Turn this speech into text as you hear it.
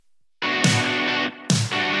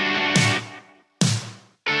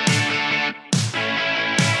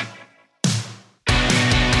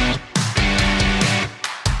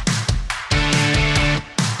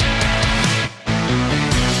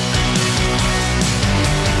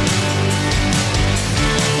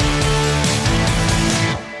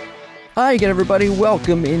Hi again, everybody.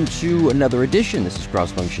 Welcome into another edition. This is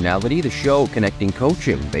Cross Functionality, the show connecting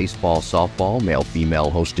coaching, baseball, softball, male,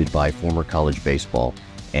 female, hosted by former college baseball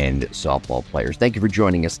and softball players. Thank you for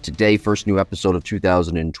joining us today. First new episode of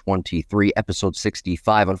 2023, episode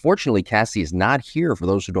 65. Unfortunately, Cassie is not here for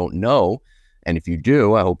those who don't know. And if you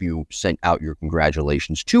do, I hope you sent out your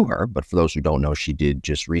congratulations to her. But for those who don't know, she did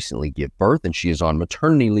just recently give birth and she is on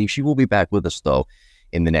maternity leave. She will be back with us, though,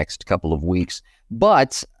 in the next couple of weeks.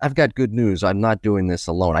 But I've got good news. I'm not doing this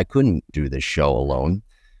alone. I couldn't do this show alone.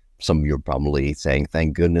 Some of you are probably saying,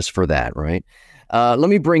 thank goodness for that, right? Let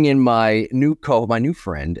me bring in my new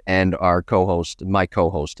friend and our my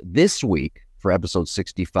co-host this week for episode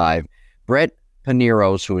 65, Brett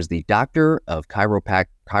Poniros, who is the doctor of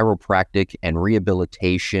chiropractic and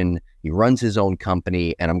rehabilitation. He runs his own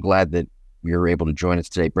company, and I'm glad that you're able to join us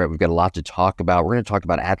today, Brett. We've got a lot to talk about. We're going to talk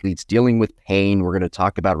about athletes dealing with pain. We're going to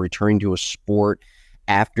talk about returning to a sport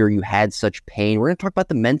after you had such pain. We're going to talk about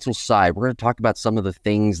the mental side. We're going to talk about some of the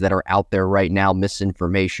things that are out there right now,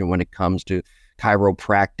 misinformation when it comes to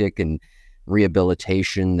chiropractic and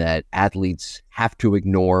rehabilitation that athletes have to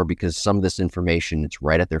ignore because some of this information, it's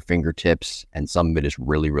right at their fingertips, and some of it is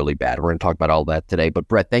really, really bad. We're going to talk about all that today. But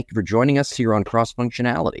Brett, thank you for joining us here on Cross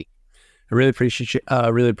Functionality. I really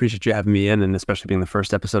appreciate you having me in, and especially being the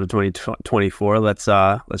first episode of 2024. Let's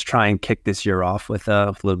try and kick this year off with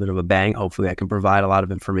a little bit of a bang. Hopefully, I can provide a lot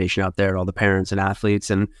of information out there to all the parents and athletes,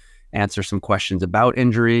 and answer some questions about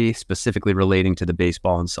injury, specifically relating to the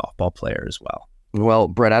baseball and softball player as well. Well,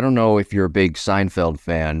 Brett, I don't know if you're a big Seinfeld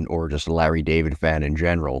fan or just a Larry David fan in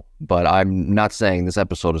general, but I'm not saying this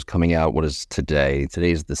episode is coming out. What is today?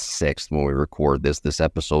 Today's the 6th when we record this. This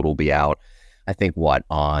episode will be out, I think,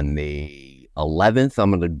 on the 11th?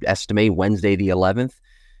 I'm going to estimate Wednesday the 11th.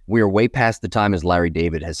 We are way past the time, as Larry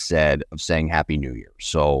David has said, of saying Happy New Year.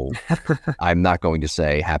 So I'm not going to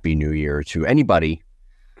say Happy New Year to anybody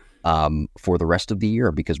for the rest of the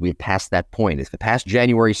year because we've passed that point. If past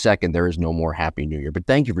January 2nd, there is no more Happy New Year. But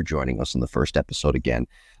thank you for joining us in the first episode again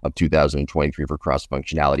of 2023 for Cross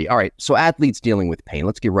Functionality. All right, so athletes dealing with pain.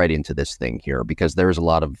 Let's get right into this thing here because there's a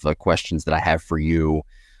lot of questions that I have for you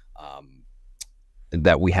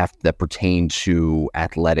that pertain to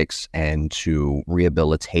athletics and to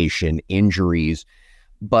rehabilitation, injuries,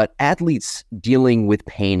 but athletes dealing with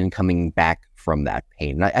pain and coming back from that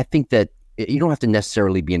pain. And I think that you don't have to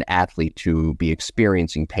necessarily be an athlete to be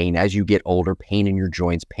experiencing pain as you get older, pain in your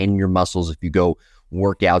joints, pain in your muscles. If you go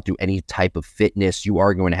work out, do any type of fitness, you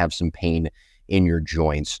are going to have some pain in your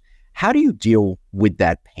joints. How do you deal with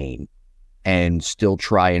that pain and still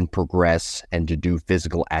try and progress and to do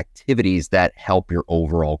physical activities that help your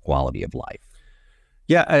overall quality of life?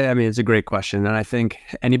 Yeah, I mean, it's a great question. And I think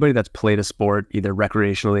anybody that's played a sport, either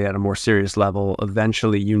recreationally at a more serious level,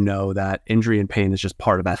 eventually you know that injury and pain is just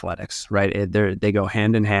part of athletics, right? They go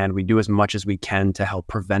hand in hand. We do as much as we can to help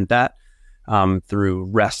prevent that through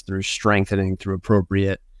rest, through strengthening, through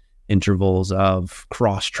appropriate intervals of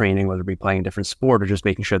cross-training, whether it be playing a different sport or just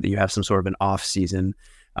making sure that you have some sort of an off-season.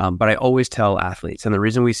 But I always tell athletes, and the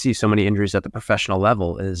reason we see so many injuries at the professional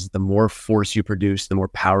level is the more force you produce, the more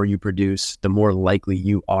power you produce, the more likely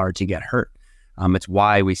you are to get hurt. It's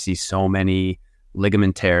why we see so many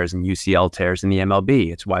ligament tears and UCL tears in the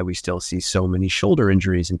MLB. It's why we still see so many shoulder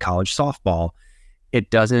injuries in college softball. It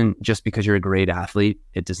doesn't, just because you're a great athlete,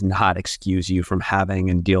 it does not excuse you from having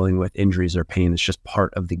and dealing with injuries or pain. It's just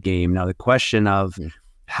part of the game. Now, the question of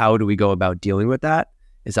how do we go about dealing with that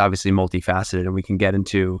is obviously multifaceted, and we can get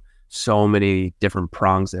into so many different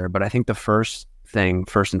prongs there. But I think the first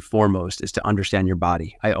and foremost, is to understand your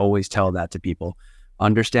body. I always tell that to people.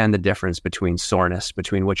 Understand the difference between soreness,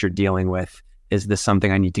 between what you're dealing with. Is this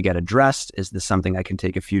something I need to get addressed? Is this something I can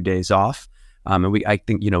take a few days off? I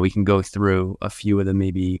think we can go through a few of the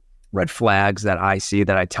maybe red flags that I see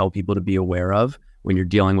that I tell people to be aware of when you're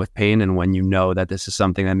dealing with pain, and when you know that this is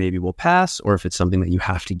something that maybe will pass, or if it's something that you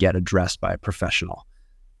have to get addressed by a professional.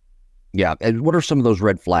 Yeah. And what are some of those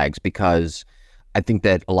red flags? Because I think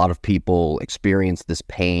that a lot of people experience this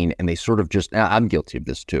pain and they sort of just, I'm guilty of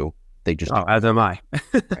this too. They just, as am I.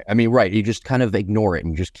 Right. I mean, right. You just kind of ignore it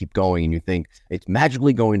and you just keep going and you think it's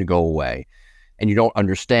magically going to go away. And you don't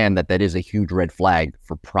understand that that is a huge red flag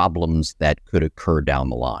for problems that could occur down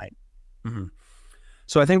the line. Mm-hmm.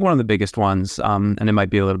 So I think one of the biggest ones, and it might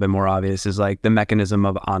be a little bit more obvious, is like the mechanism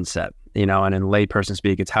of onset, and in layperson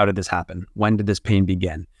speak, it's how did this happen? When did this pain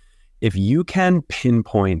begin? If you can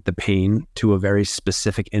pinpoint the pain to a very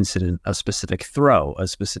specific incident, a specific throw, a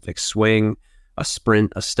specific swing, a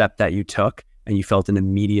sprint, a step that you took, and you felt an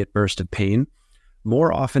immediate burst of pain,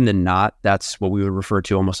 more often than not, that's what we would refer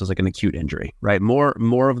to almost as like an acute injury, right?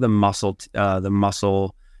 More of the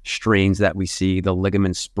muscle strains that we see, the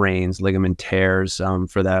ligament sprains, ligament tears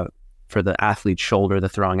for the athlete's shoulder, the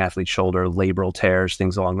throwing athlete's shoulder, labral tears,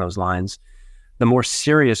 things along those lines. The more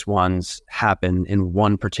serious ones happen in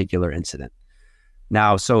one particular incident.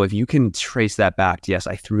 Now, so if you can trace that back to, yes,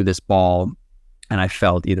 I threw this ball and I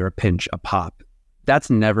felt either a pinch, a pop, that's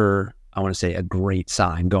never, I want to say, a great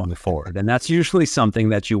sign going forward. And that's usually something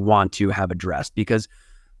that you want to have addressed, because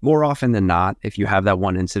more often than not, if you have that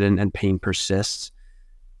one incident and pain persists,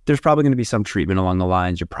 there's probably going to be some treatment along the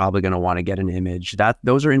lines. You're probably going to want to get an image.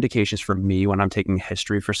 Those are indications for me when I'm taking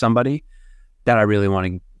history for somebody that I really want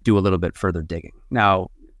to do a little bit further digging. Now,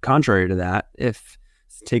 contrary to that, if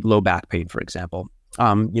take low back pain, for example,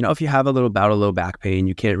 if you have a little bout of low back pain,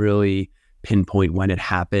 you can't really pinpoint when it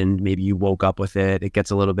happened. Maybe you woke up with it. It gets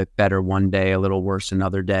a little bit better one day, a little worse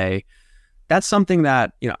another day. That's something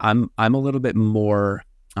that, I'm a little bit more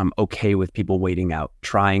okay with people waiting out,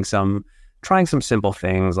 trying some simple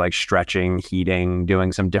things like stretching, heating,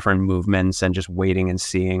 doing some different movements, and just waiting and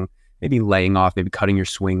seeing, maybe laying off, maybe cutting your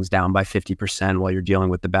swings down by 50% while you're dealing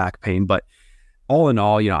with the back pain. But all in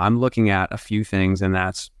all, I'm looking at a few things, and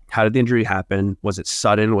that's, how did the injury happen? Was it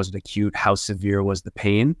sudden? Was it acute? How severe was the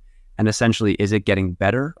pain? And essentially, is it getting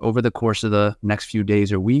better over the course of the next few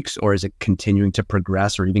days or weeks, or is it continuing to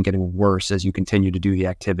progress or even getting worse as you continue to do the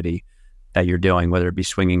activity that you're doing, whether it be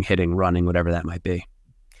swinging, hitting, running, whatever that might be?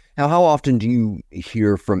 Now, how often do you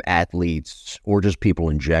hear from athletes or just people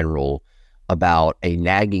in general about a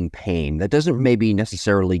nagging pain that doesn't maybe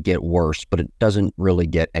necessarily get worse, but it doesn't really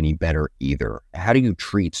get any better either? How do you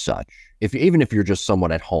treat such? Even if you're just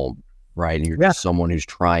someone at home, right, and you're just someone who's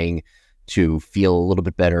trying to feel a little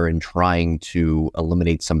bit better and trying to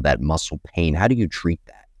eliminate some of that muscle pain, how do you treat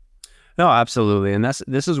that? No, absolutely. And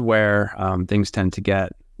this is where things tend to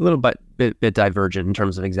get a little bit divergent in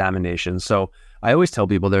terms of examination. So I always tell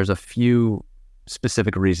people there's a few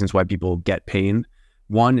specific reasons why people get pain.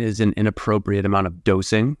 One is an inappropriate amount of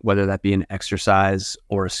dosing, whether that be an exercise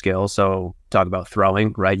or a skill. So talk about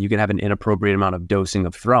throwing, right? You can have an inappropriate amount of dosing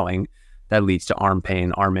of throwing that leads to arm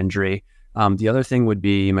pain, arm injury. The other thing would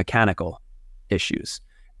be mechanical issues.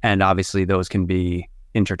 And obviously those can be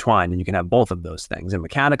intertwined, and you can have both of those things. And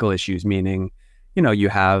mechanical issues, meaning, you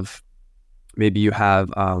have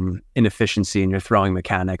inefficiency in your throwing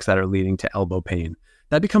mechanics that are leading to elbow pain.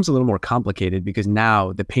 That becomes a little more complicated, because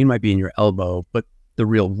now the pain might be in your elbow, but the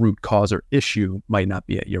real root cause or issue might not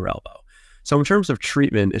be at your elbow. So in terms of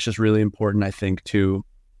treatment, it's just really important, I think, to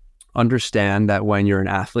understand that when you're an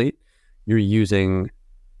athlete, you're using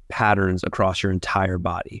patterns across your entire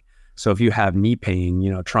body. So if you have knee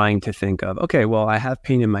pain, trying to think of, okay, well, I have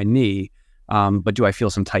pain in my knee, but do I feel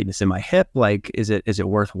some tightness in my hip? Like, is it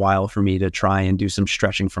worthwhile for me to try and do some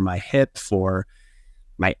stretching for my hip, for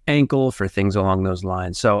my ankle, for things along those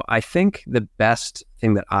lines? So I think the best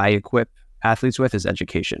thing that I equip athletes with is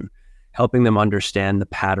education, helping them understand the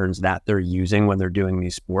patterns that they're using when they're doing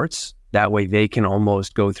these sports. That way they can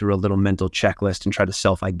almost go through a little mental checklist and try to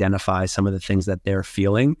self-identify some of the things that they're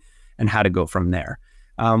feeling and how to go from there.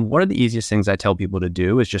 One of the easiest things I tell people to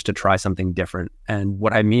do is just to try something different. And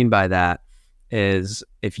what I mean by that is,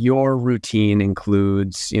 if your routine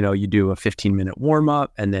includes, you do a 15-minute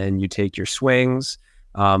warm-up and then you take your swings,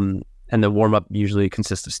 and the warm-up usually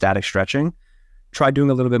consists of static stretching, try doing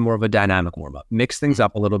a little bit more of a dynamic warm-up. Mix things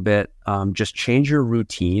up a little bit. Just change your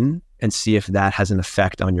routine and see if that has an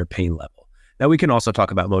effect on your pain level. Now, we can also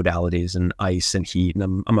talk about modalities and ice and heat,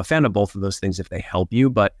 and I'm a fan of both of those things if they help you,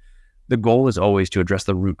 but the goal is always to address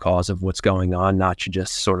the root cause of what's going on, not to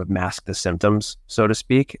just sort of mask the symptoms, so to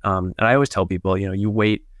speak. And I always tell people, you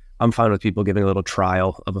wait. I'm fine with people giving a little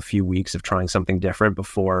trial of a few weeks of trying something different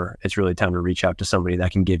before it's really time to reach out to somebody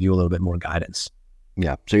that can give you a little bit more guidance.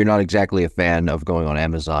 Yeah. So you're not exactly a fan of going on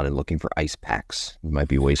Amazon and looking for ice packs. You might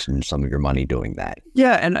be wasting some of your money doing that.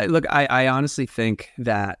 Yeah. And I honestly think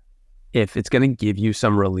that if it's going to give you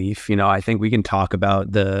some relief, I think we can talk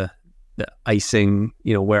about the icing,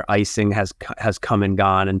 where icing has come and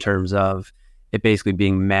gone in terms of it basically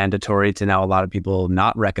being mandatory to now a lot of people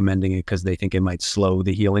not recommending it because they think it might slow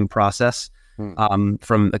the healing process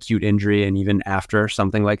from acute injury and even after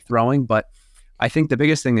something like throwing. But I think the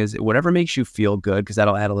biggest thing is whatever makes you feel good, because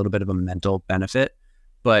that'll add a little bit of a mental benefit.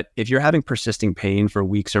 But if you're having persisting pain for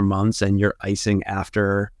weeks or months and you're icing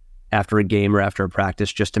after a game or after a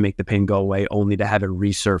practice just to make the pain go away, only to have it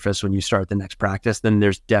resurface when you start the next practice, then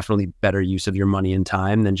there's definitely better use of your money and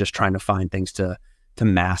time than just trying to find things to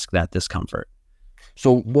mask that discomfort.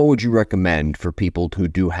 So what would you recommend for people who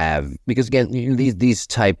do have, because again, these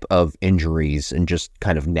type of injuries and just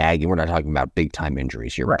kind of nagging, we're not talking about big time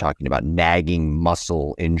injuries here. We're talking about nagging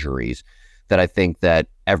muscle injuries that I think that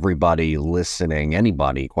everybody listening,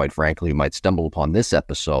 anybody, quite frankly, who might stumble upon this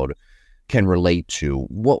episode can relate to.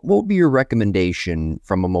 What would be your recommendation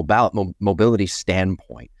from a mobility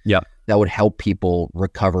standpoint that would help people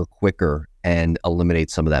recover quicker and eliminate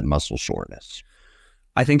some of that muscle soreness?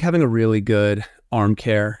 I think having a really good arm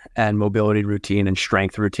care and mobility routine and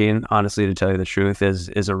strength routine, honestly, to tell you the truth,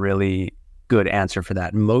 is a really good answer for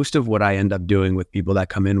that. Most of what I end up doing with people that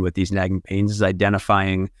come in with these nagging pains is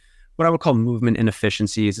identifying what I would call movement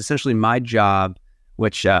inefficiencies. Essentially, my job,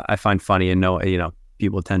 which I find funny and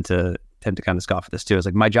people tend to kind of scoff at this too, is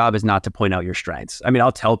like, my job is not to point out your strengths. I mean,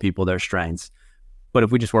 I'll tell people their strengths, but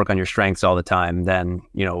if we just work on your strengths all the time, then,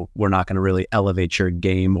 we're not going to really elevate your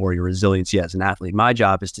game or your resiliency as an athlete. My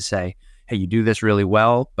job is to say, hey, you do this really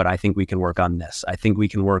well, but I think we can work on this. I think we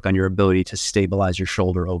can work on your ability to stabilize your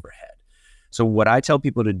shoulder overhead. So what I tell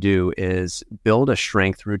people to do is build a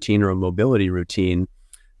strength routine or a mobility routine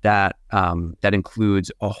that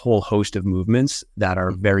includes a whole host of movements that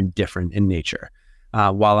are very different in nature.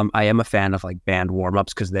 While I am a fan of like band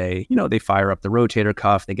warm-ups because they fire up the rotator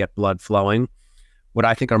cuff, they get blood flowing. What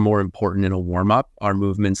I think are more important in a warm-up are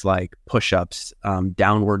movements like push-ups,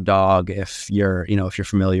 downward dog, if you're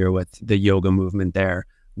familiar with the yoga movement there,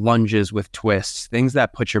 lunges with twists, things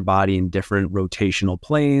that put your body in different rotational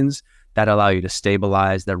planes that allow you to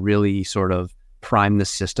stabilize, that really sort of prime the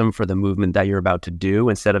system for the movement that you're about to do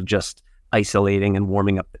instead of just isolating and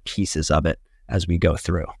warming up the pieces of it as we go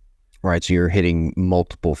through. Right. So you're hitting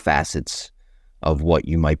multiple facets of what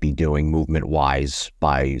you might be doing movement-wise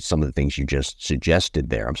by some of the things you just suggested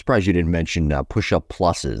there. I'm surprised you didn't mention push-up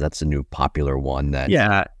pluses. That's a new popular one that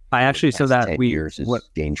I actually so that 10 years has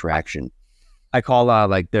gained traction. I call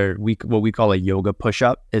what we call a yoga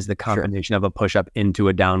push-up is the combination of a push-up into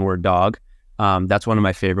a downward dog. That's one of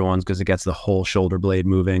my favorite ones because it gets the whole shoulder blade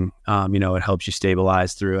moving. It helps you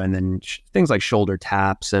stabilize through, and then things like shoulder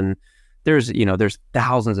taps, and there's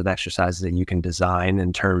thousands of exercises that you can design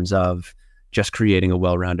in terms of just creating a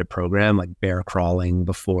well-rounded program, like bear crawling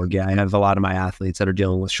before. I have a lot of my athletes that are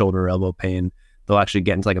dealing with shoulder or elbow pain. They'll actually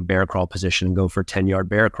get into like a bear crawl position and go for 10-yard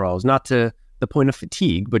bear crawls, not to the point of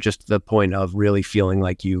fatigue, but just the point of really feeling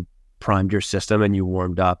like you primed your system and you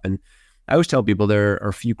warmed up. And I always tell people there are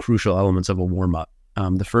a few crucial elements of a warm-up.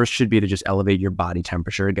 The first should be to just elevate your body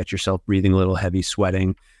temperature, get yourself breathing a little heavy,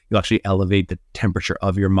 sweating. You'll actually elevate the temperature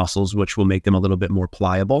of your muscles, which will make them a little bit more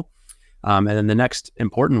pliable. And then the next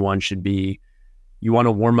important one should be you want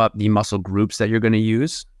to warm up the muscle groups that you're going to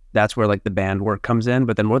use. That's where like the band work comes in.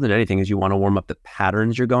 But then more than anything is you want to warm up the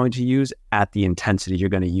patterns you're going to use at the intensity you're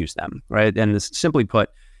going to use them, right? And this, simply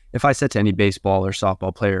put, if I said to any baseball or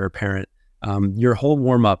softball player or parent, your whole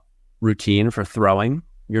warm-up routine for throwing,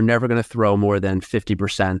 you're never going to throw more than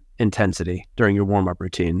 50% intensity during your warm-up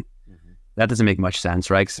routine. Mm-hmm. That doesn't make much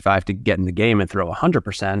sense, right? Because if I have to get in the game and throw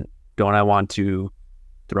 100%, don't I want to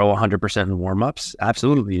throw 100% in warm-ups?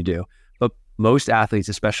 Absolutely you do. But most athletes,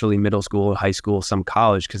 especially middle school, high school, some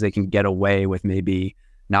college, because they can get away with maybe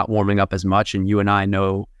not warming up as much. And you and I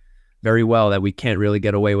know very well that we can't really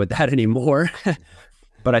get away with that anymore.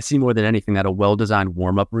 But I see more than anything that a well-designed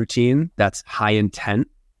warm-up routine that's high intent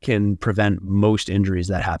can prevent most injuries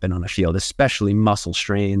that happen on a field, especially muscle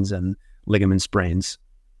strains and ligament sprains.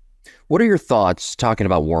 What are your thoughts, talking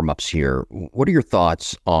about warm-ups here, what are your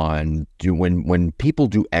thoughts on when people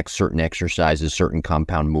do certain exercises, certain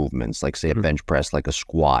compound movements, like say a bench press, like a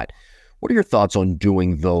squat, what are your thoughts on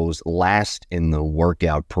doing those last in the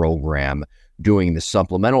workout program, doing the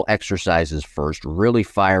supplemental exercises first, really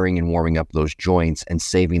firing and warming up those joints and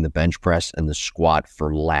saving the bench press and the squat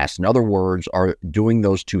for last? In other words, are doing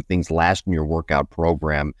those two things last in your workout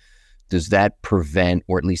program, does that prevent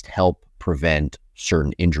or at least help prevent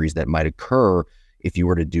certain injuries that might occur if you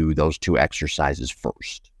were to do those two exercises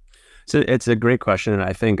first? So it's a great question. And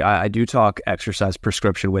I think I do talk exercise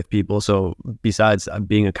prescription with people. So besides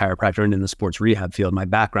being a chiropractor and in the sports rehab field, my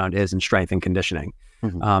background is in strength and conditioning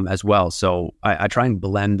as well. So I try and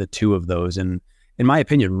blend the two of those. And in my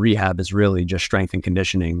opinion, rehab is really just strength and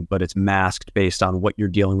conditioning, but it's masked based on what you're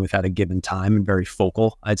dealing with at a given time and very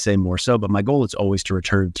focal, I'd say more so. But my goal is always to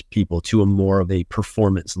return people to a more of a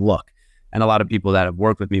performance look. And a lot of people that have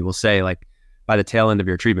worked with me will say, like, by the tail end of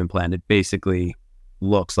your treatment plan, it basically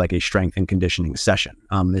looks like a strength and conditioning session.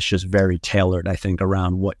 It's just very tailored, I think,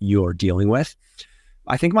 around what you're dealing with.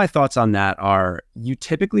 I think my thoughts on that are you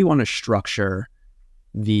typically want to structure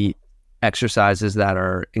the exercises that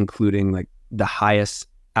are including like the highest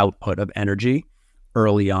output of energy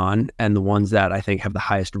early on, and the ones that I think have the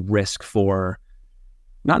highest risk for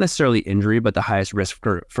not necessarily injury, but the highest risk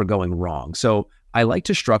for going wrong. So I like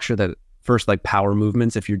to structure that first, like power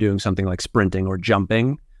movements, if you're doing something like sprinting or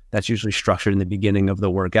jumping, That's usually structured in the beginning of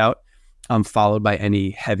the workout, followed by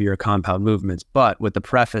any heavier compound movements. But with the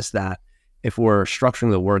preface that if we're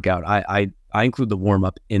structuring the workout, I include the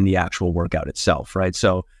warm-up in the actual workout itself, right?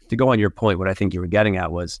 So to go on your point, what I think you were getting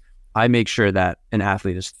at was I make sure that an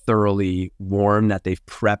athlete is thoroughly warm, that they've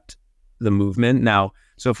prepped the movement. Now,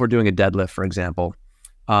 so if we're doing a deadlift, for example,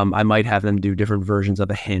 I might have them do different versions of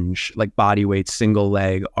a hinge, like body weight, single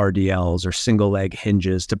leg RDLs or single leg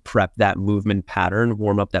hinges to prep that movement pattern,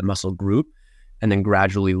 warm up that muscle group, and then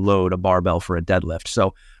gradually load a barbell for a deadlift.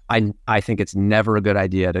 So I think it's never a good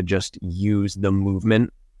idea to just use the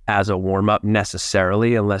movement as a warm up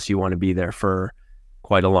necessarily, unless you want to be there for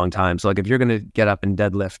quite a long time. So like if you're going to get up and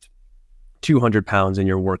deadlift 200 pounds in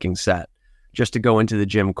your working set, just to go into the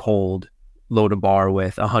gym cold, load a bar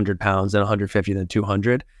with 100 pounds, then 150, then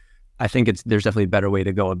 200. I think there's definitely a better way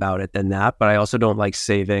to go about it than that. But I also don't like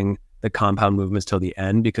saving the compound movements till the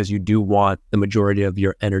end, because you do want the majority of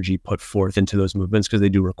your energy put forth into those movements, because they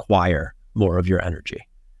do require more of your energy.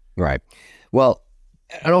 Right. Well,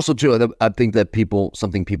 and also too, I think that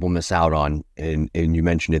something people miss out on, and you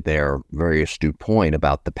mentioned it there, very astute point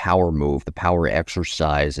about the power move, the power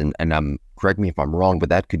exercise, and correct me if I'm wrong, but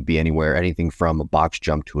that could be anything from a box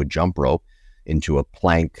jump to a jump rope into a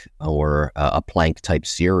plank or a plank type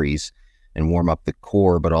series, and warm up the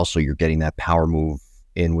core, but also you're getting that power move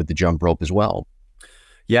in with the jump rope as well.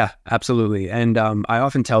 Yeah, absolutely. And I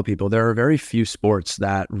often tell people there are very few sports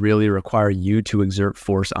that really require you to exert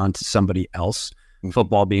force onto somebody else.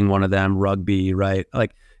 Football being one of them, rugby, right?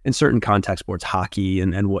 Like in certain contact sports, hockey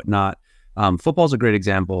and whatnot. Football is a great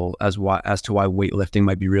example as to why weightlifting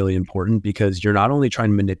might be really important, because you're not only trying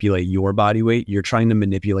to manipulate your body weight, you're trying to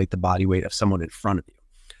manipulate the body weight of someone in front of you.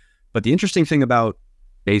 But the interesting thing about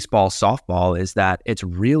baseball, softball is that it's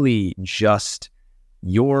really just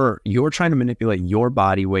you're trying to manipulate your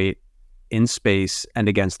body weight in space and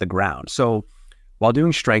against the ground. So while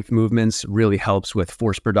doing strength movements really helps with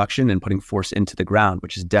force production and putting force into the ground,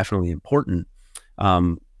 which is definitely important,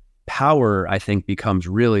 power, I think, becomes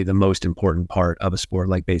really the most important part of a sport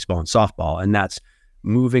like baseball and softball. And that's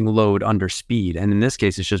moving load under speed. And in this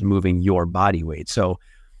case, it's just moving your body weight. So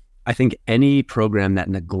I think any program that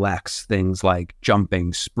neglects things like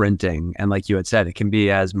jumping, sprinting, and like you had said, it can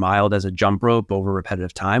be as mild as a jump rope over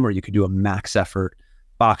repetitive time, or you could do a max effort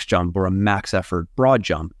box jump or a max effort broad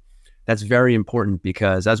jump. That's very important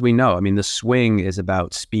because, as we know, I mean, the swing is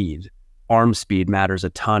about speed. Arm speed matters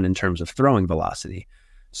a ton in terms of throwing velocity.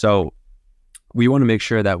 So we want to make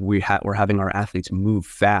sure that we're having our athletes move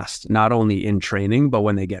fast, not only in training, but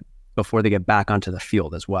before they get back onto the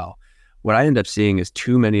field as well. What I end up seeing is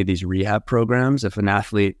too many of these rehab programs. If an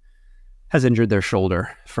athlete has injured their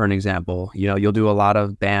shoulder, for an example, you'll do a lot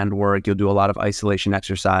of band work, you'll do a lot of isolation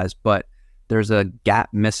exercise, but there's a gap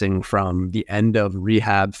missing from the end of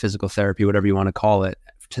rehab, physical therapy, whatever you want to call it,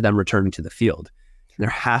 to them returning to the field. There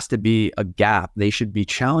has to be a gap. They should be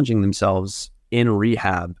challenging themselves in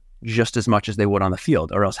rehab just as much as they would on the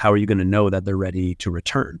field, or else how are you going to know that they're ready to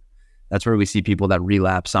return? That's where we see people that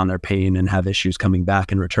relapse on their pain and have issues coming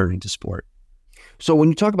back and returning to sport. So when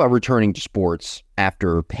you talk about returning to sports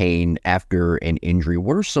after pain, after an injury,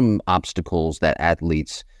 what are some obstacles that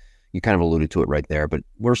athletes, you kind of alluded to it right there, but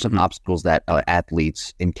what are some obstacles that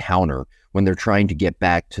athletes encounter when they're trying to get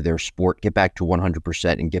back to their sport, get back to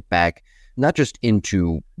 100% and get back not just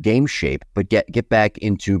into game shape, but get back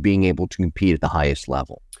into being able to compete at the highest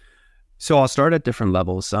level? So I'll start at different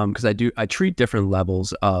levels, because I treat different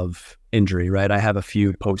levels of injury, right? I have a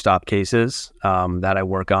few post-op cases that I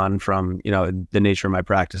work on from, the nature of my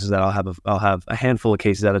practice is that I'll have a handful of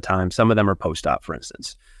cases at a time. Some of them are post-op, for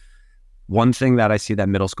instance. One thing that I see that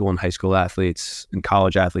middle school and high school athletes and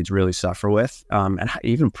college athletes really suffer with, and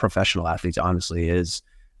even professional athletes, honestly, is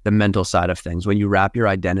the mental side of things. When you wrap your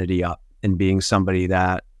identity up in being somebody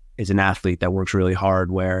that is an athlete that works really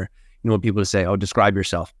hard, where when people say, oh, describe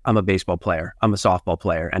yourself. I'm a baseball player. I'm a softball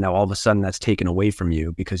player. And now all of a sudden that's taken away from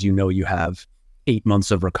you because you have 8 months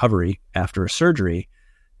of recovery after a surgery.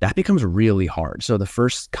 That becomes really hard. So the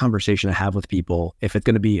first conversation I have with people, if it's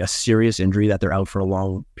going to be a serious injury that they're out for a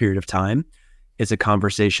long period of time, is a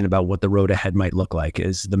conversation about what the road ahead might look like,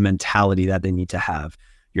 is the mentality that they need to have.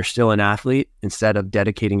 You're still an athlete. Instead of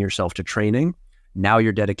dedicating yourself to training, now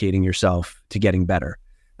you're dedicating yourself to getting better.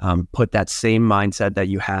 Put that same mindset that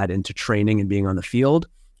you had into training and being on the field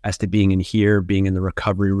as to being in here, being in the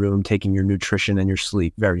recovery room, taking your nutrition and your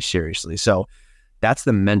sleep very seriously. So that's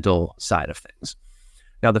the mental side of things.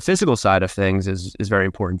 Now, the physical side of things is very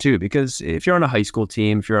important too, because if you're on a high school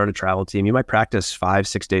team, if you're on a travel team, you might practice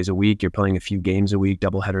 5-6 days a week. You're playing a few games a week,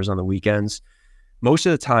 double headers on the weekends. Most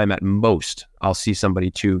of the time, at most, I'll see somebody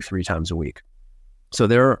 2-3 times a week. So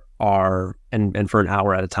there are, and for an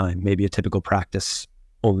hour at a time, maybe a typical practice,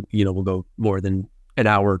 will go more than an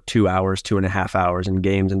hour, 2 hours, 2.5 hours, and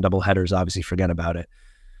games and double headers, obviously forget about it.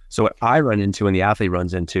 So what I run into and the athlete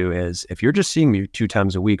runs into is if you're just seeing me 2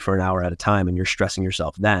 times a week for an hour at a time and you're stressing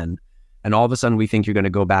yourself then, and all of a sudden we think you're going to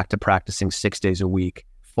go back to practicing 6 days a week,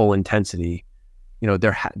 full intensity,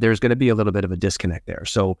 there's going to be a little bit of a disconnect there.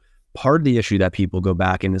 So part of the issue that people go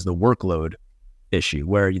back in is the workload issue,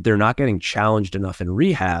 where they're not getting challenged enough in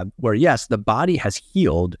rehab, where yes, the body has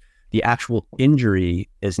healed, the actual injury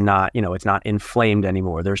is not, it's not inflamed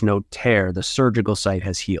anymore. There's no tear. The surgical site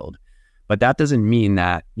has healed. But that doesn't mean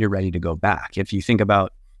that you're ready to go back. If you think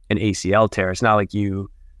about an ACL tear, it's not like you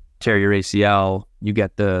tear your ACL, you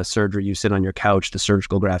get the surgery, you sit on your couch, the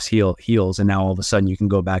surgical graft heals, and now all of a sudden you can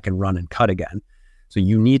go back and run and cut again. So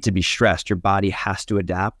you need to be stressed. Your body has to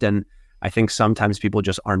adapt. And I think sometimes people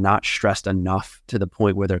just are not stressed enough to the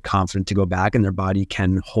point where they're confident to go back and their body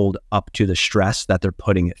can hold up to the stress that they're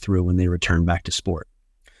putting it through when they return back to sport.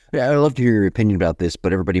 Yeah, I'd love to hear your opinion about this,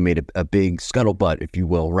 but everybody made a big scuttlebutt, if you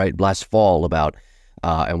will, right, last fall about,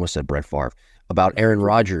 I almost said Brett Favre, about Aaron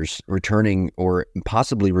Rodgers returning or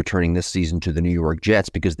possibly returning this season to the New York Jets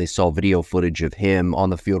because they saw video footage of him on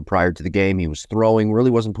the field prior to the game. He was throwing,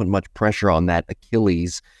 really wasn't putting much pressure on that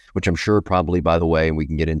Achilles, which I'm sure probably, by the way, and we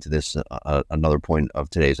can get into this another point of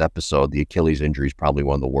today's episode, the Achilles injury is probably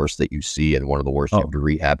one of the worst that you see and one of the worst you have to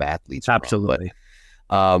rehab athletes from. Absolutely.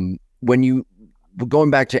 But,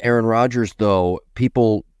 going back to Aaron Rodgers, though,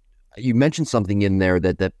 you mentioned something in there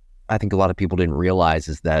that I think a lot of people didn't realize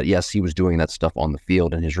is that, yes, he was doing that stuff on the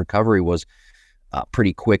field and his recovery was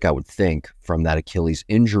pretty quick, I would think, from that Achilles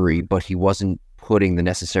injury, but he wasn't putting the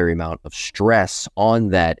necessary amount of stress on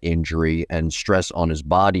that injury and stress on his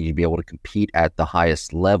body to be able to compete at the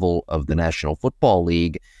highest level of the National Football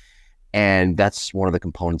League. And that's one of the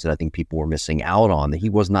components that I think people were missing out on, that he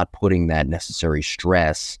was not putting that necessary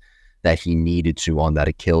stress that he needed to on that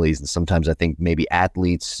Achilles. And sometimes I think maybe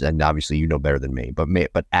athletes, and obviously you know better than me,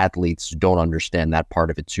 but athletes don't understand that part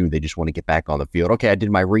of it too. They just want to get back on the field. Okay, I did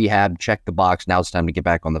my rehab, check the box. Now it's time to get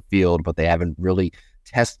back on the field, but they haven't really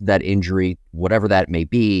tested that injury, whatever that may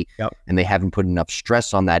be. Yep. And they haven't put enough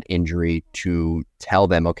stress on that injury to tell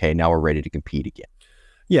them, okay, now we're ready to compete again.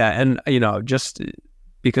 Yeah. And, just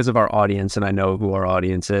because of our audience, and I know who our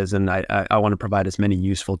audience is, and I want to provide as many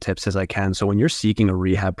useful tips as I can. So when you're seeking a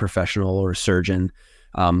rehab professional or a surgeon,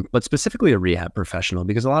 but specifically a rehab professional,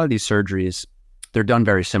 because a lot of these surgeries, they're done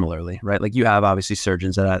very similarly, right? Like you have obviously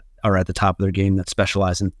surgeons that are at the top of their game that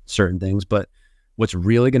specialize in certain things, but what's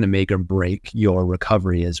really going to make or break your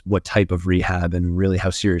recovery is what type of rehab and really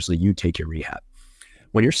how seriously you take your rehab.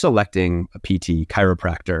 When you're selecting a PT,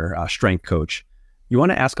 chiropractor, strength coach, you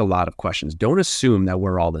want to ask a lot of questions. Don't assume that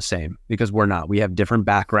we're all the same, because we're not. We have different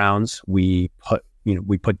backgrounds. We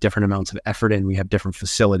put different amounts of effort in. We have different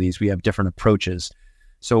facilities. We have different approaches.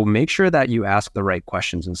 So make sure that you ask the right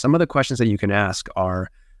questions. And some of the questions that you can ask are,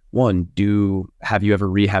 one, have you ever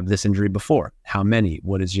rehabbed this injury before? How many?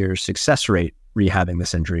 What is your success rate rehabbing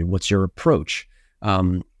this injury? What's your approach?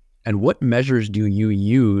 And what measures do you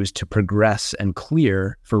use to progress and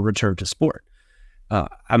clear for return to sport?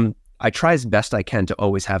 I try as best I can to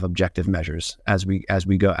always have objective measures as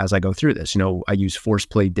I go through this. I use force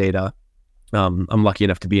plate data. I'm lucky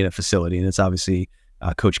enough to be in a facility, and it's obviously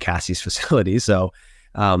Coach Cassie's facility. So,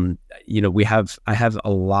 I have a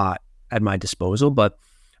lot at my disposal, but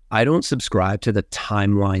I don't subscribe to the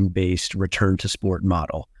timeline-based return to sport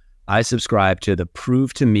model. I subscribe to the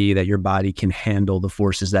prove to me that your body can handle the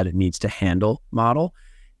forces that it needs to handle model.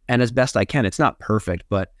 And as best I can, it's not perfect,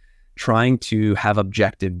 but trying to have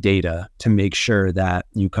objective data to make sure that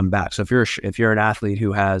you come back. So if you're an athlete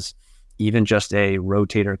who has even just a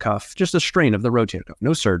rotator cuff, just a strain of the rotator cuff,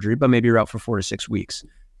 no surgery, but maybe you're out for 4 to 6 weeks,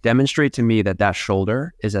 demonstrate to me that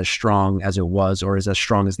shoulder is as strong as it was, or is as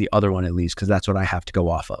strong as the other one at least, because that's what I have to go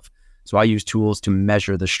off of. So I use tools to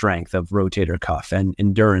measure the strength of rotator cuff and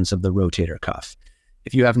endurance of the rotator cuff.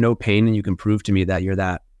 If you have no pain and you can prove to me that you're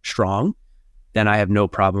that strong, then I have no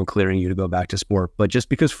problem clearing you to go back to sport. But just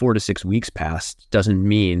because 4 to 6 weeks passed doesn't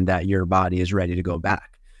mean that your body is ready to go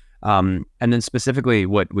back. And then specifically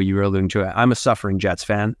what you were alluding to, I'm a suffering Jets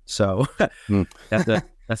fan. So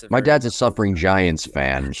my dad's a suffering Giants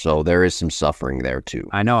fan, so there is some suffering there too.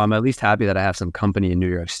 I know. I'm at least happy that I have some company in New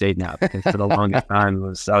York State now, because for the longest time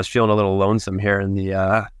I was feeling a little lonesome here in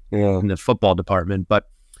the football department. But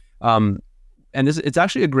and it's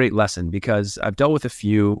actually a great lesson, because I've dealt with a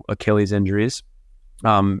few Achilles injuries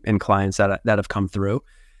in clients that have come through.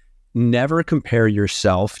 Never compare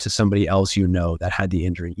yourself to somebody else that had the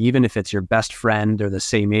injury. Even if it's your best friend, they're the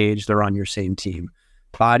same age, they're on your same team.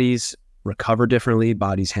 Bodies recover differently.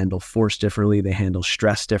 Bodies handle force differently. They handle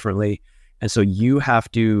stress differently. And so you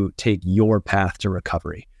have to take your path to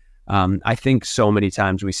recovery. I think so many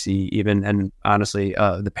times we see even, and honestly,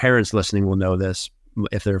 the parents listening will know this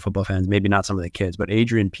if they're football fans, maybe not some of the kids, but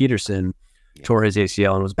Adrian Peterson tore his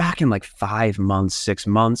ACL and was back in like 5 months, 6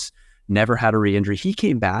 months, never had a re-injury. He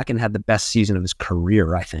came back and had the best season of his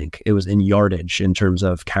career, I think. It was in yardage, in terms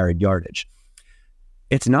of carried yardage.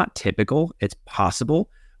 It's not typical. It's possible.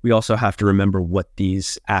 We also have to remember what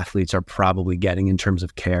these athletes are probably getting in terms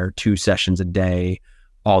of care, 2 sessions a day,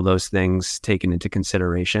 all those things taken into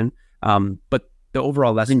consideration. But the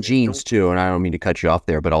overall lesson... And genes too, and I don't mean to cut you off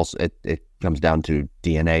there, but also it comes down to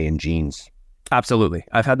DNA and genes. Absolutely.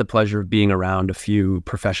 I've had the pleasure of being around a few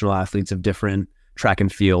professional athletes of different track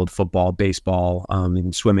and field, football, baseball,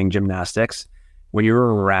 even swimming, gymnastics. When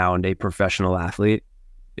you're around a professional athlete,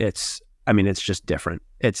 it's just different.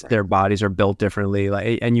 Their bodies are built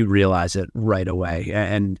differently, and you realize it right away.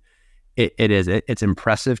 And it's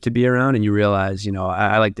impressive to be around, and you realize,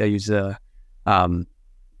 I like to use the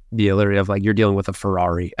allure of like, you're dealing with a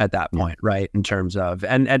Ferrari at that point, right? In terms of,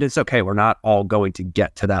 and it's okay. We're not all going to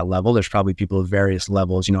get to that level. There's probably people of various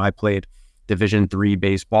levels. I played Division III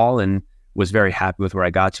baseball and was very happy with where I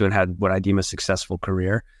got to and had what I deem a successful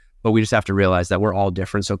career. But we just have to realize that we're all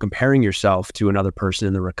different. So comparing yourself to another person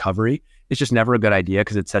in the recovery is just never a good idea,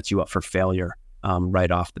 because it sets you up for failure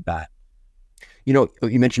right off the bat. You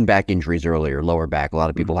mentioned back injuries earlier, lower back. A lot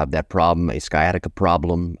of people have that problem, a sciatica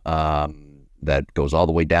problem that goes all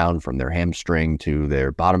the way down from their hamstring to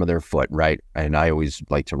their bottom of their foot, right? And I always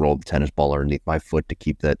like to roll the tennis ball underneath my foot to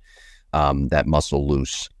keep that muscle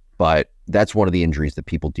loose. But that's one of the injuries that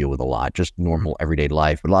people deal with a lot, just normal everyday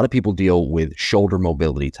life. But a lot of people deal with shoulder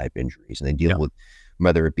mobility type injuries, and they deal with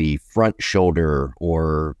whether it be front shoulder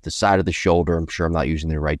or the side of the shoulder. I'm sure I'm not using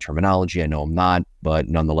the right terminology. I know I'm not, but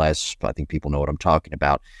nonetheless, I think people know what I'm talking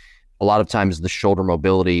about. A lot of times the shoulder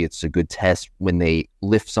mobility, it's a good test when they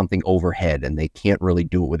lift something overhead and they can't really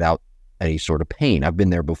do it without any sort of pain. I've been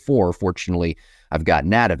there before. Fortunately, I've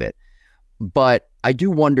gotten out of it. But I do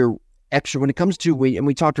wonder, when it comes to, and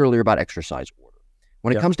we talked earlier about exercise order.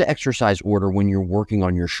 When it comes to exercise order, when you're working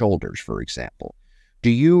on your shoulders, for example, do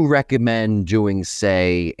you recommend doing,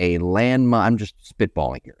 say, a landmine, I'm just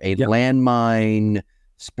spitballing here, landmine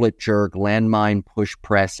split jerk, landmine push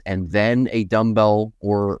press, and then a dumbbell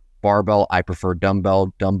or barbell? I prefer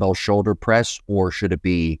dumbbell shoulder press, or should it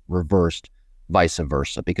be reversed, vice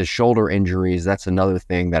versa? Because shoulder injuries, that's another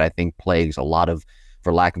thing that I think plagues a lot of,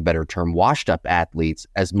 for lack of a better term, washed up athletes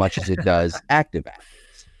as much as it does active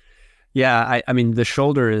athletes. Yeah, I mean, the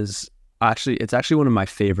shoulder is it's actually one of my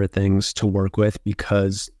favorite things to work with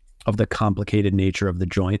because of the complicated nature of the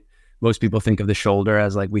joint. Most people think of the shoulder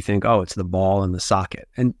as like, we think, oh, it's the ball and the socket.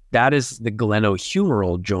 And that is the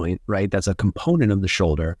glenohumeral joint, right? That's a component of the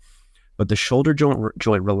shoulder. But the shoulder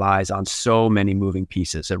joint relies on so many moving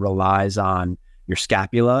pieces. It relies on your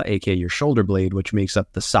scapula, aka your shoulder blade, which makes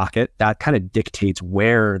up the socket. That kind of dictates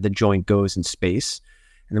where the joint goes in space.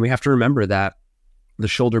 And then we have to remember that the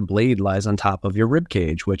shoulder blade lies on top of your rib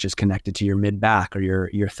cage, which is connected to your mid back or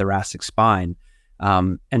your thoracic spine.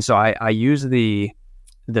 And so I use the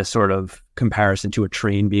sort of comparison to a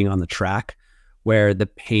train being on the track, where the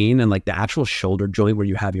pain and like the actual shoulder joint where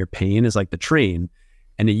you have your pain is like the train.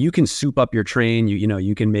 And you can soup up your train.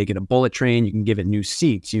 You can make it a bullet train. You can give it new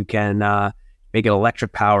seats. You can make it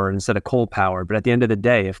electric power instead of coal power. But at the end of the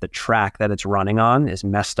day, if the track that it's running on is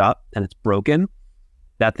messed up and it's broken,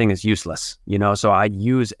 that thing is useless. So I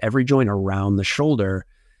use every joint around the shoulder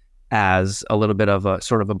as a little bit of a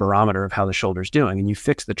sort of a barometer of how the shoulder's doing. And you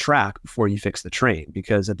fix the track before you fix the train,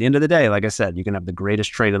 because at the end of the day, like I said, you can have the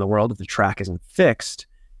greatest train in the world. If the track isn't fixed,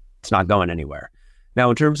 it's not going anywhere. Now,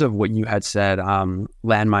 in terms of what you had said,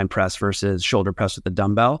 landmine press versus shoulder press with the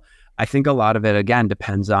dumbbell, I think a lot of it, again,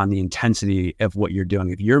 depends on the intensity of what you're doing.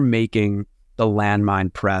 If you're making the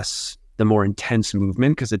landmine press the more intense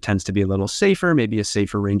movement, because it tends to be a little safer, maybe a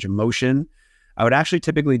safer range of motion, I would actually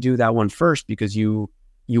typically do that one first, because you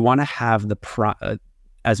want to have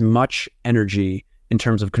as much energy in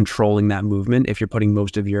terms of controlling that movement if you're putting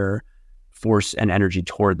most of your force and energy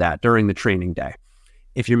toward that during the training day.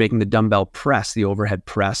 If you're making the dumbbell press, the overhead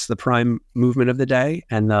press, the prime movement of the day,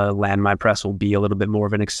 and the landmine press will be a little bit more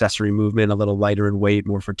of an accessory movement, a little lighter in weight,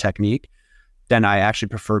 more for technique, then I actually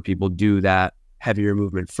prefer people do that heavier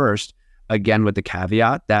movement first. Again, with the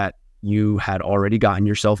caveat that you had already gotten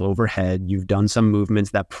yourself overhead, you've done some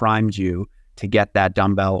movements that primed you to get that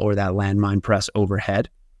dumbbell or that landmine press overhead.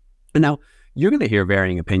 And now you're going to hear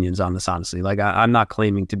varying opinions on this, honestly. Like I'm not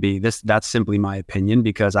claiming to be this, that's simply my opinion,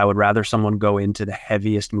 because I would rather someone go into the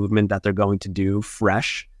heaviest movement that they're going to do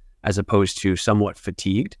fresh as opposed to somewhat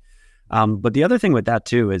fatigued. But the other thing with that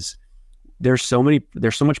too is there's so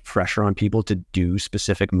much pressure on people to do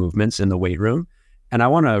specific movements in the weight room. And I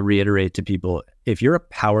want to reiterate to people, if you're a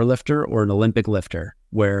power lifter or an Olympic lifter,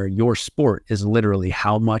 where your sport is literally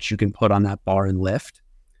how much you can put on that bar and lift,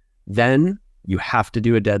 then you have to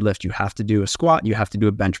do a deadlift, you have to do a squat, you have to do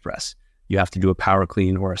a bench press, you have to do a power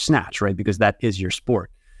clean or a snatch, right? Because that is your sport.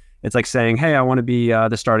 It's like saying, hey, I want to be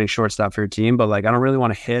the starting shortstop for your team, but like, I don't really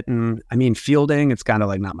want to hit. And I mean, fielding, it's kind of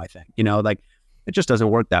like not my thing, like it just doesn't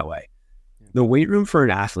work that way. The weight room for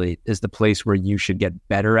an athlete is the place where you should get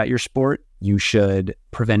better at your sport. You should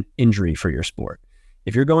prevent injury for your sport.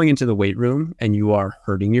 If you're going into the weight room and you are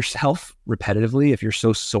hurting yourself repetitively, if you're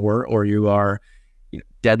so sore or you are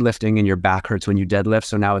deadlifting and your back hurts when you deadlift,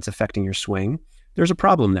 so now it's affecting your swing, there's a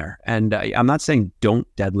problem there. And I'm not saying don't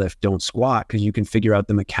deadlift, don't squat, because you can figure out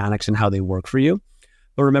the mechanics and how they work for you.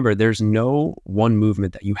 But remember, there's no one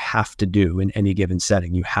movement that you have to do in any given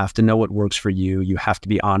setting. You have to know what works for you. You have to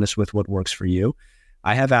be honest with what works for you.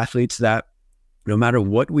 I have athletes that no matter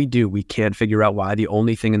what we do, we can't figure out why. The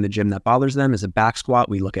only thing in the gym that bothers them is a back squat.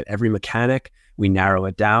 We look at every mechanic, we narrow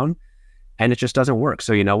it down, and it just doesn't work.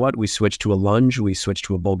 So you know what? We switch to a lunge, we switch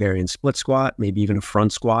to a Bulgarian split squat, maybe even a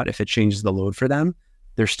front squat. If it changes the load for them,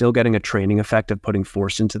 they're still getting a training effect of putting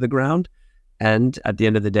force into the ground. And at the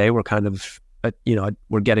end of the day, we're kind of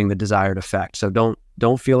we're getting the desired effect. So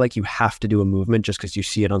don't feel like you have to do a movement just because you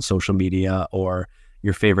see it on social media or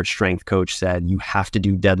your favorite strength coach said you have to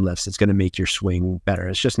do deadlifts. It's going to make your swing better.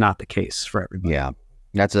 It's just not the case for everybody. Yeah,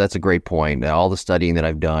 that's a great point. All the studying that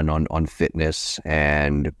I've done on fitness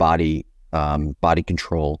and body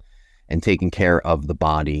control and taking care of the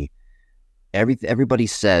body, everybody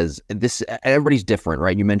says this. Everybody's different,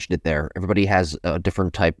 right? You mentioned it there. Everybody has a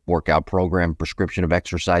different type workout program. Prescription of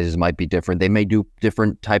exercises might be different. They may do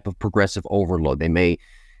different type of progressive overload. They may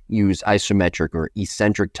use isometric or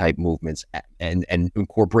eccentric type movements and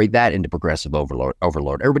incorporate that into progressive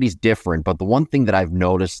overload. Everybody's different, but the one thing that I've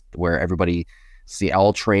noticed where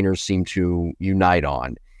all trainers seem to unite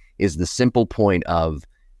on is the simple point of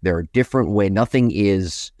there are different ways. Nothing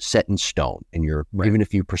is set in stone. And right. Even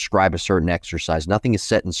if you prescribe a certain exercise, nothing is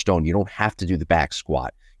set in stone. You don't have to do the back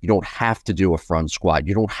squat. You don't have to do a front squat.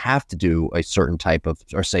 You don't have to do a certain type of,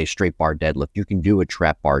 or say, straight bar deadlift. You can do a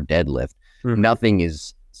trap bar deadlift. Mm-hmm. Nothing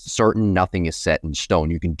is certain. Nothing is set in stone.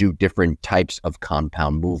 You can do different types of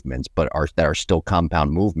compound movements, that are still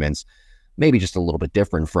compound movements, maybe just a little bit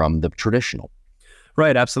different from the traditional.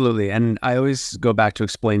 Right, absolutely. And I always go back to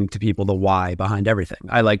explaining to people the why behind everything.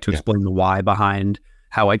 I like to explain the why behind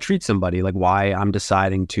how I treat somebody, like why I'm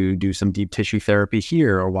deciding to do some deep tissue therapy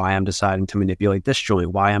here, or why I'm deciding to manipulate this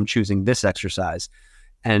joint, why I'm choosing this exercise.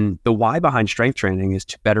 And the why behind strength training is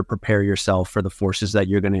to better prepare yourself for the forces that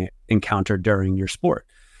you're going to encounter during your sport.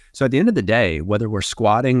 So at the end of the day, whether we're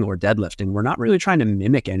squatting or deadlifting, we're not really trying to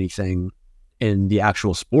mimic anything in the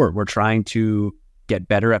actual sport. We're trying to get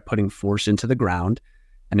better at putting force into the ground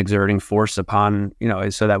and exerting force upon,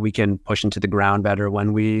 so that we can push into the ground better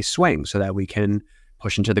when we swing, so that we can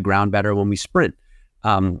push into the ground better when we sprint.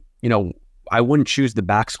 I wouldn't choose the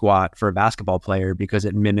back squat for a basketball player because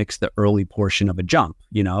it mimics the early portion of a jump.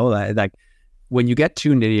 Like when you get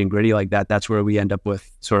too nitty and gritty like that, that's where we end up with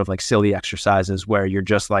sort of like silly exercises where you're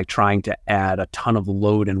just like trying to add a ton of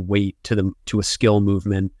load and weight to a skill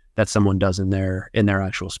movement that someone does in their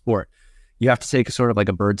actual sport. You have to take sort of like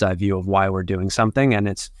a bird's eye view of why we're doing something. And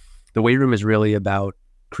the weight room is really about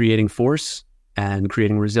creating force and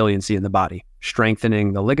creating resiliency in the body,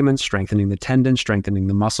 strengthening the ligaments, strengthening the tendons, strengthening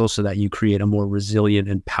the muscles so that you create a more resilient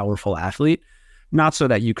and powerful athlete, not so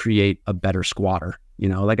that you create a better squatter.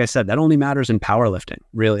 Like I said, that only matters in powerlifting.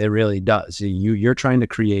 Really, it really does. You're trying to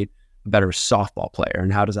create a better softball player.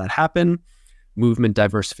 And how does that happen? Movement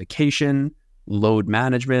diversification, load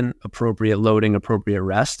management, appropriate loading, appropriate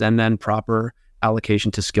rest, and then proper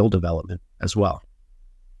allocation to skill development as well.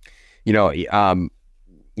 You can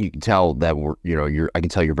tell that I can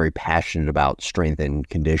tell you're very passionate about strength and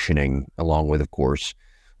conditioning, along with, of course,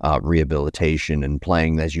 rehabilitation and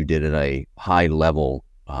playing as you did at a high level.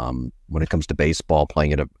 When it comes to baseball,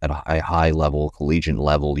 playing at a high level, collegiate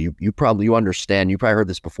level, you understand. You probably heard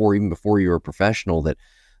this before, even before you were a professional, that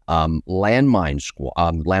landmine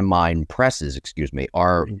presses,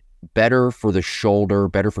 are better for the shoulder,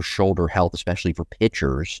 better for shoulder health, especially for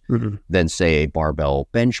pitchers, than say a barbell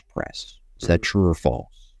bench press. Is that true or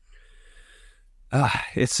false?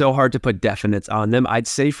 It's so hard to put definites on them. I'd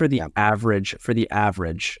say for the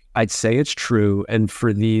average, I'd say it's true. And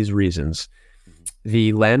for these reasons,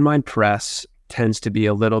 the landmine press tends to be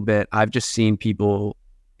a little bit, I've just seen people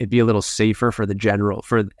it'd be a little safer for the general,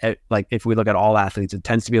 for like, if we look at all athletes, it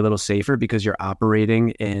tends to be a little safer because you're operating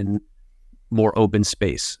in more open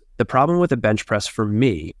space. The problem with a bench press for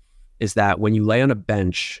me is that when you lay on a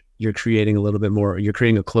bench, you're creating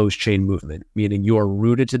a closed chain movement, meaning you are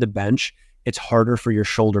rooted to the bench. It's harder for your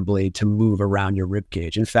shoulder blade to move around your rib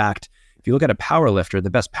cage. In fact, if you look at a power lifter, the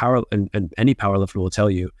best power, and any power lifter will tell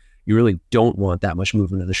you, you really don't want that much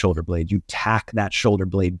movement of the shoulder blade. You tack that shoulder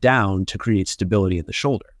blade down to create stability in the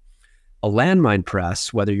shoulder. A landmine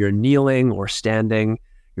press, whether you're kneeling or standing,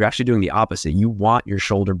 you're actually doing the opposite. You want your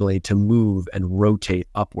shoulder blade to move and rotate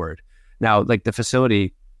upward. Now, like the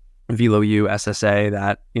facility, Velo U SSA,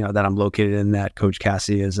 that I'm located in, that Coach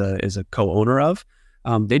Cassie is a co-owner of,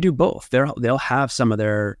 they do both. They'll have some of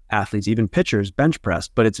their athletes, even pitchers, bench press,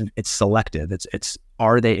 but it's selective. It's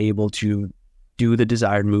are they able to do the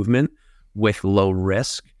desired movement with low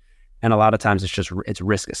risk? And a lot of times it's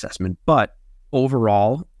risk assessment. But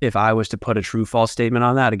overall, if I was to put a true false statement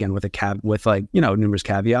on that, again with numerous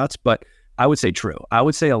caveats, but I would say true. I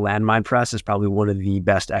would say a landmine press is probably one of the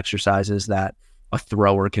best exercises that a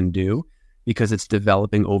thrower can do, because it's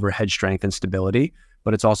developing overhead strength and stability,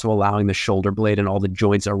 but it's also allowing the shoulder blade and all the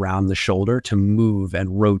joints around the shoulder to move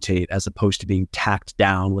and rotate, as opposed to being tacked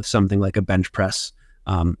down with something like a bench press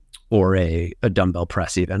or a dumbbell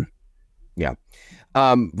press even. Yeah.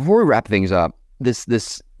 Before we wrap things up,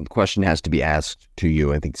 this question has to be asked to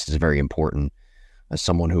you. I think this is very important. As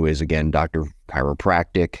someone who is, again, Dr.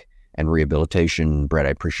 Chiropractic and Rehabilitation, Brett, I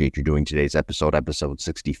appreciate you doing today's episode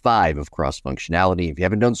 65 of Cross Functionality. If you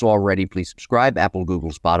haven't done so already, please subscribe, Apple,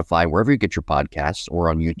 Google, Spotify, wherever you get your podcasts, or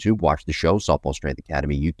on YouTube. Watch the show, Softball Strength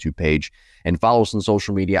Academy YouTube page, and follow us on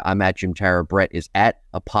social media. I'm at Jim Tara. Brett is at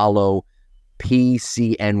Apollo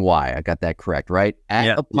PCNY. I got that correct, right?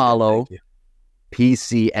 At Apollo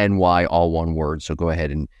PCNY, all one word. So go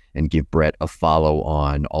ahead and give Brett a follow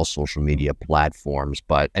on all social media platforms.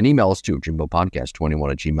 And email us too,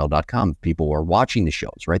 jimbopodcast21@gmail.com. People are watching the show.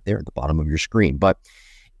 It's right there at the bottom of your screen. But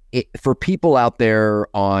for people out there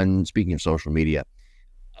speaking of social media,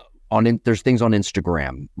 there's things on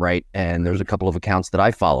Instagram, right? And there's a couple of accounts that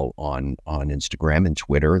I follow on Instagram and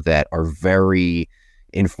Twitter that are very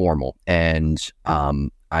informal. And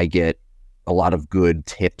I get a lot of good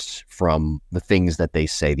tips from the things that they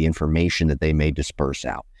say, the information that they may disperse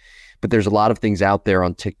out. But there's a lot of things out there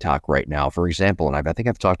on TikTok right now, for example, and I think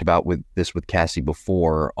I've talked about with Cassie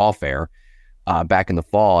before off air. Back in the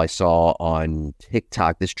fall, I saw on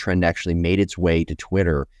TikTok, this trend actually made its way to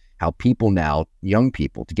Twitter, how people now, young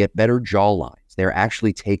people, to get better jaw lines, they're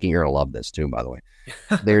actually taking, you're gonna love this too, by the way,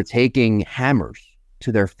 they're taking hammers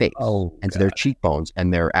to their face to their cheekbones,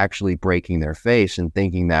 and they're actually breaking their face, and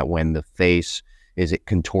thinking that when the face it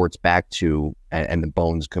contorts back to, and the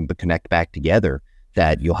bones can connect back together,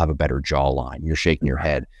 that you'll have a better jawline. You're shaking your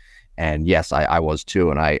head. And yes, I was too.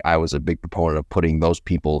 And I was a big proponent of putting those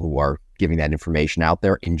people who are giving that information out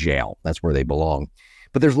there in jail. That's where they belong.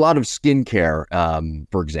 But there's a lot of skincare,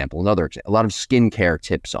 for example, a lot of skincare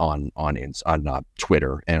tips on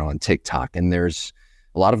Twitter and on TikTok. And there's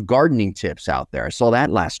a lot of gardening tips out there. I saw that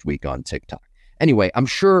last week on TikTok. Anyway,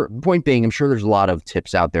 point being, I'm sure there's a lot of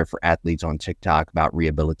tips out there for athletes on TikTok about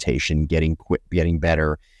rehabilitation, getting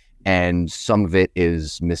better. And some of it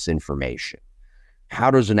is misinformation.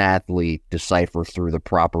 How does an athlete decipher through the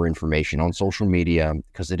proper information on social media,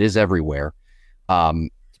 because it is everywhere,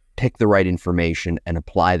 pick the right information and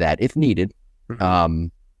apply that, if needed,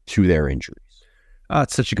 to their injuries?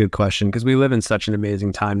 It's such a good question, because we live in such an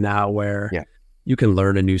amazing time now where you can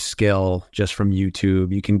learn a new skill just from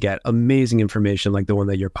YouTube. You can get amazing information like the one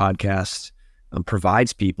that your podcast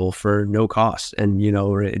provides people for no cost, and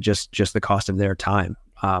just the cost of their time.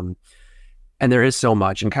 And there is so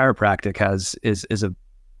much, and chiropractic is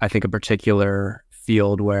I think a particular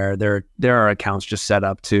field where there are accounts just set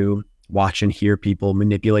up to watch and hear people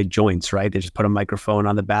manipulate joints, right? They just put a microphone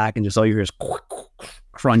on the back and just all you hear is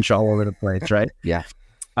crunch all over the place, right? Yeah.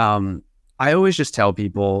 I always just tell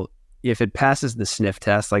people, if it passes the sniff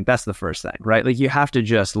test, like that's the first thing, right? Like you have to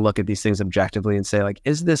just look at these things objectively and say, like,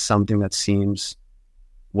 is this something that seems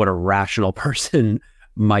what a rational person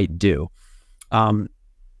might do?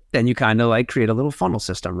 Then you kind of like create a little funnel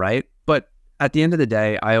system, right? But at the end of the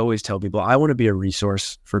day, I always tell people I want to be a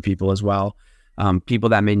resource for people as well. People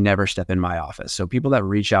that may never step in my office. So people that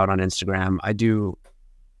reach out on Instagram, I do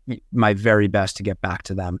my very best to get back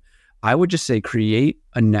to them. I would just say create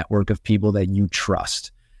a network of people that you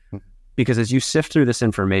trust. Because as you sift through this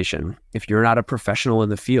information, if you're not a professional in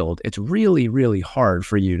the field, it's really, really hard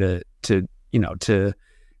for you to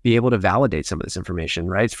be able to validate some of this information,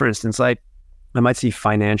 right? For instance, like I might see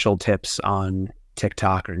financial tips on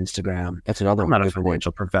TikTok or Instagram. That's another I'm not a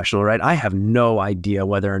financial professional, right? I have no idea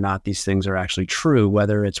whether or not these things are actually true,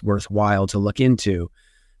 whether it's worthwhile to look into.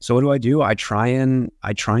 So what do? I try and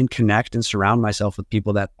connect and surround myself with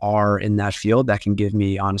people that are in that field that can give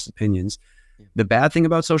me honest opinions. The bad thing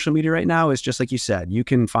about social media right now is, just like you said, you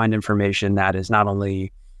can find information that is not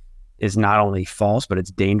only false, but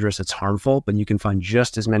it's dangerous, it's harmful, but you can find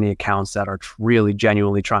just as many accounts that are really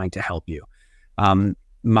genuinely trying to help you.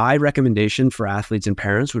 My recommendation for athletes and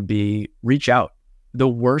parents would be reach out. The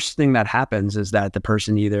worst thing that happens is that the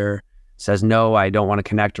person either says, no, I don't want to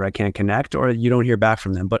connect, or I can't connect, or you don't hear back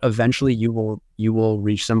from them. But eventually you will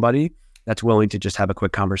reach somebody that's willing to just have a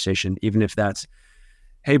quick conversation, even if that's,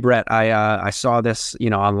 hey, Brett, I saw this,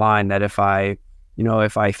 online, that if I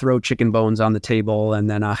throw chicken bones on the table and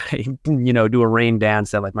then I, do a rain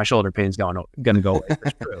dance, that like my shoulder pain's going to go away.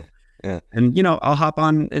 That's true. Yeah. And, I'll hop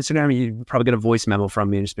on Instagram and you probably get a voice memo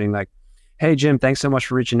from me just being like, hey, Jim, thanks so much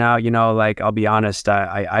for reaching out. I'll be honest,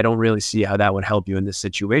 I don't really see how that would help you in this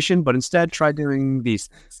situation, but instead try doing these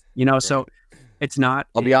things, right. So it's not.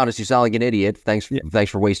 I'll be honest, you sound like an idiot. Thanks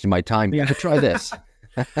for wasting my time. Yeah, try this.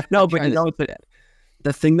 No, but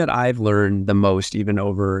the thing that I've learned the most, even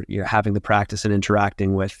over having the practice and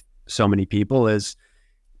interacting with so many people, is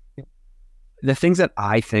the things that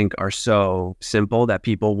I think are so simple that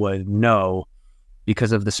people would know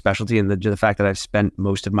because of the specialty and the fact that I've spent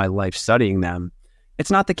most of my life studying them.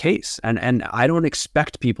 It's not the case. And I don't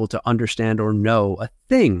expect people to understand or know a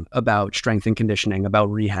thing about strength and conditioning,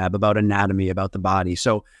 about rehab, about anatomy, about the body.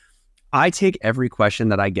 So I take every question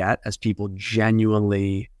that I get as people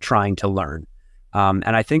genuinely trying to learn. And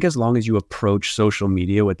I think as long as you approach social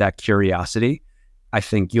media with that curiosity, I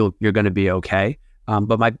think you're going to be okay.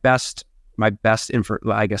 But my best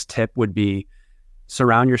tip would be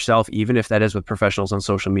surround yourself, even if that is with professionals on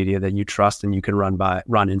social media that you trust and you can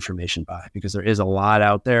run information by, because there is a lot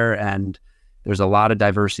out there and there's a lot of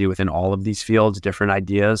diversity within all of these fields, different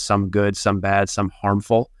ideas, some good, some bad, some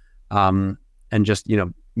harmful. And just,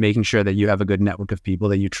 making sure that you have a good network of people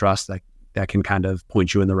that you trust that can kind of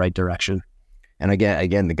point you in the right direction. And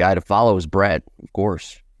again, the guy to follow is Brett, of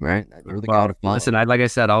course, right? You're the guy to follow. Listen, like I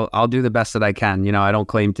said, I'll do the best that I can. I don't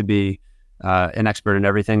claim to be an expert in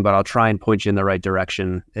everything, but I'll try and point you in the right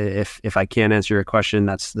direction. If I can't answer your question,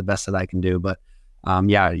 that's the best that I can do. But I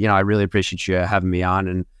really appreciate you having me on,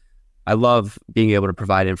 and I love being able to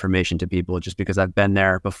provide information to people just because I've been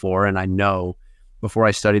there before, and I know before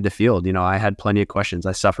I studied the field, I had plenty of questions.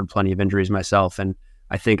 I suffered plenty of injuries myself, and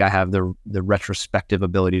I think I have the retrospective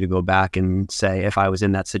ability to go back and say, if I was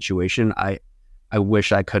in that situation, I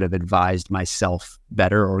wish I could have advised myself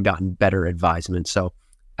better or gotten better advisement. So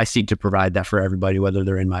I seek to provide that for everybody, whether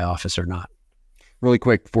they're in my office or not. Really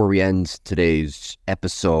quick before we end today's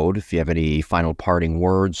episode, if you have any final parting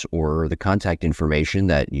words or the contact information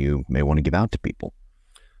that you may want to give out to people.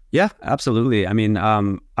 Yeah, absolutely. I mean,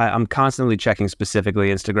 I'm constantly checking specifically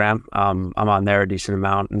Instagram. I'm on there a decent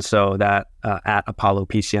amount. And so that at Apollo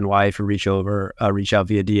PCNY, if you reach out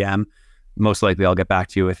via DM, most likely I'll get back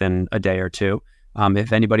to you within a day or two.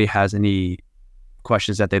 If anybody has any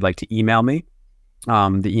questions that they'd like to email me,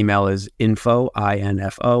 the email is info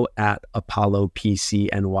at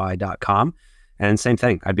apollopcny.com. And same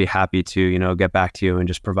thing, I'd be happy to, get back to you and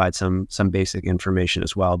just provide some basic information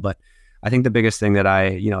as well. But I think the biggest thing that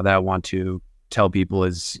I want to tell people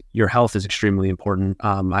is your health is extremely important.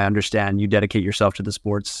 I understand you dedicate yourself to the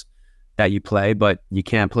sports that you play, but you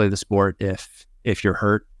can't play the sport if you're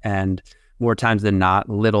hurt. And more times than not,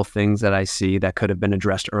 little things that I see that could have been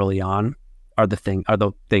addressed early on are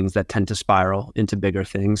the things that tend to spiral into bigger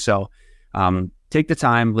things. So take the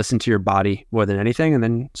time, listen to your body more than anything, and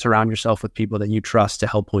then surround yourself with people that you trust to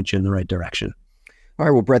help point you in the right direction. All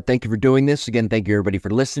right, well, Brett, thank you for doing this. Again, thank you, everybody, for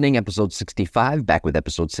listening. Episode 65, back with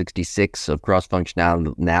episode 66 of Cross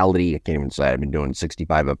Functionality. I can't even say I've been doing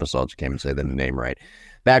 65 episodes. I can't even say the name right.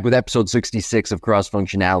 Back with episode 66 of Cross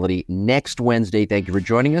Functionality next Wednesday. Thank you for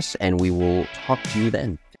joining us, and we will talk to you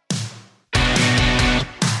then.